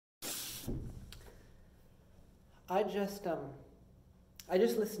I just I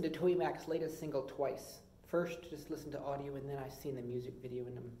just listened to Toby Mac's latest single twice. First, just listened to audio, and then I seen the music video.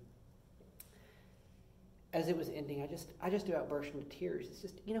 And as it was ending, I just about burst into tears. It's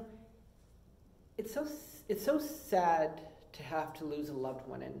just, you know, it's so sad to have to lose a loved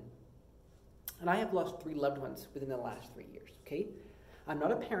one, and I have lost 3 loved ones within the last 3 years. Okay, I'm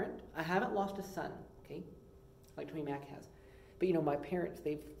not a parent. I haven't lost a son. Okay, like Toby Mac has, but you know, my parents,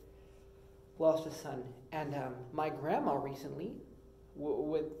 they've lost a son, and my grandma recently,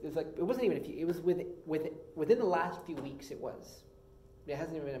 it wasn't even a few. It was within the last few weeks. It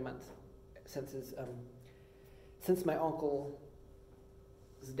hasn't even been a month since my uncle's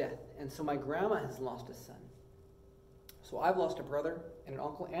death, and so my grandma has lost a son. So I've lost a brother and an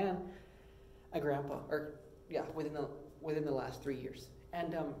uncle and a grandpa, within the last 3 years,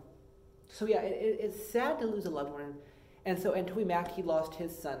 and so yeah, it's sad to lose a loved one, and Toby Mac, he lost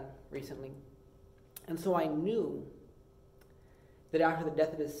his son recently, and so I knew that after the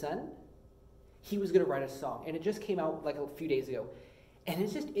death of his son, he was going to write a song, and it just came out like a few days ago, and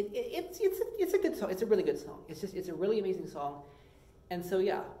it's just it's a good song. It's a really good song. It's a really amazing song, and so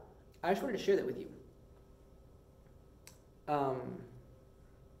yeah, I just wanted to share that with you.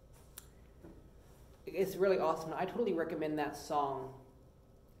 It's really awesome. I totally recommend that song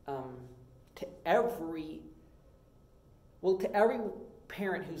to every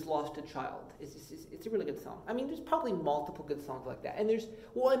parent who's lost a child. It's a really good song. I mean, there's probably multiple good songs like that, and there's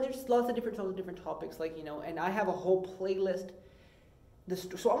lots of different songs with different topics, like, you know. And I have a whole playlist.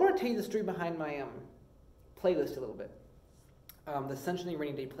 So I want to tell you the story behind my playlist a little bit. The SunShining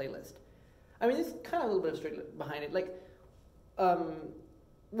Rainy Day playlist. I mean, there's kind of a little bit of story behind it. Like,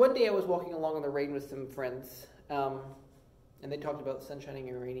 one day I was walking along on the rain with some friends, and they talked about SunShining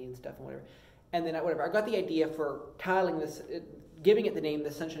and rainy and stuff and whatever. And then I got the idea for titling this, giving it the name, the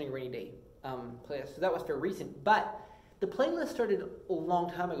SunShining Rainy Day playlist. So that was fairly recent. But the playlist started a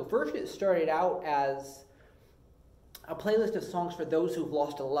long time ago. First, it started out as a playlist of songs for those who've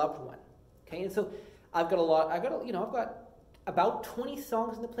lost a loved one. Okay, and so I've got about 20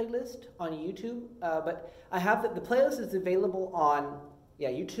 songs in the playlist on YouTube. But I have the playlist is available on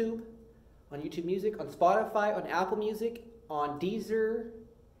YouTube, on YouTube Music, on Spotify, on Apple Music, on Deezer,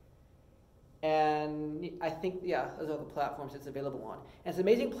 and I think, those are the platforms it's available on. And it's an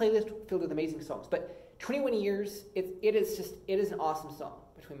amazing playlist filled with amazing songs. But 21 Years, it is an awesome song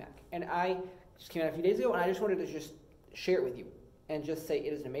by Toby Mac. And I just came out a few days ago, and I just wanted to just share it with you and just say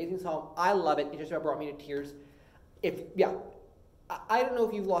it is an amazing song. I love it. It just about brought me to tears. I don't know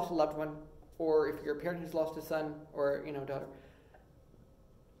if you've lost a loved one, or if you're a parent who's lost a son or, you know, daughter.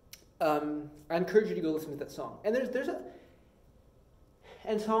 I encourage you to go listen to that song. And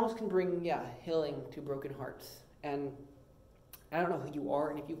and songs can bring, healing to broken hearts. And I don't know who you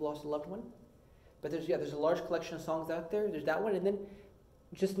are and if you've lost a loved one, but there's a large collection of songs out there. There's that one, and then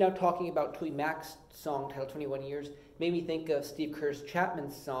just now talking about Toby Mac's song titled 21 Years made me think of Steve Kerr's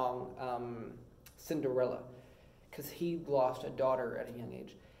Chapman's song, Cinderella, because he lost a daughter at a young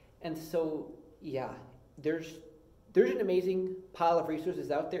age. And so, there's an amazing pile of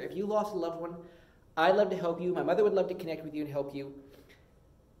resources out there. If you lost a loved one, I'd love to help you. My mother would love to connect with you and help you.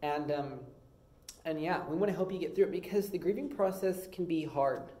 And we want to help you get through it, because the grieving process can be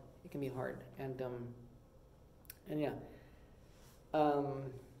hard. It can be hard.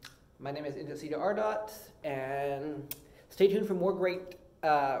 My name is Indocita Ardot, and stay tuned for more great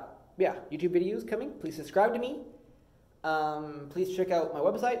YouTube videos coming. Please subscribe to me. Please check out my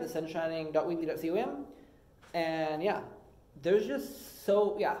website, thesunshining.weebly.com. And there's just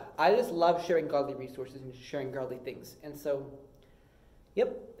I just love sharing godly resources and sharing godly things. And so,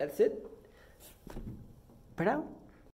 that's it for now.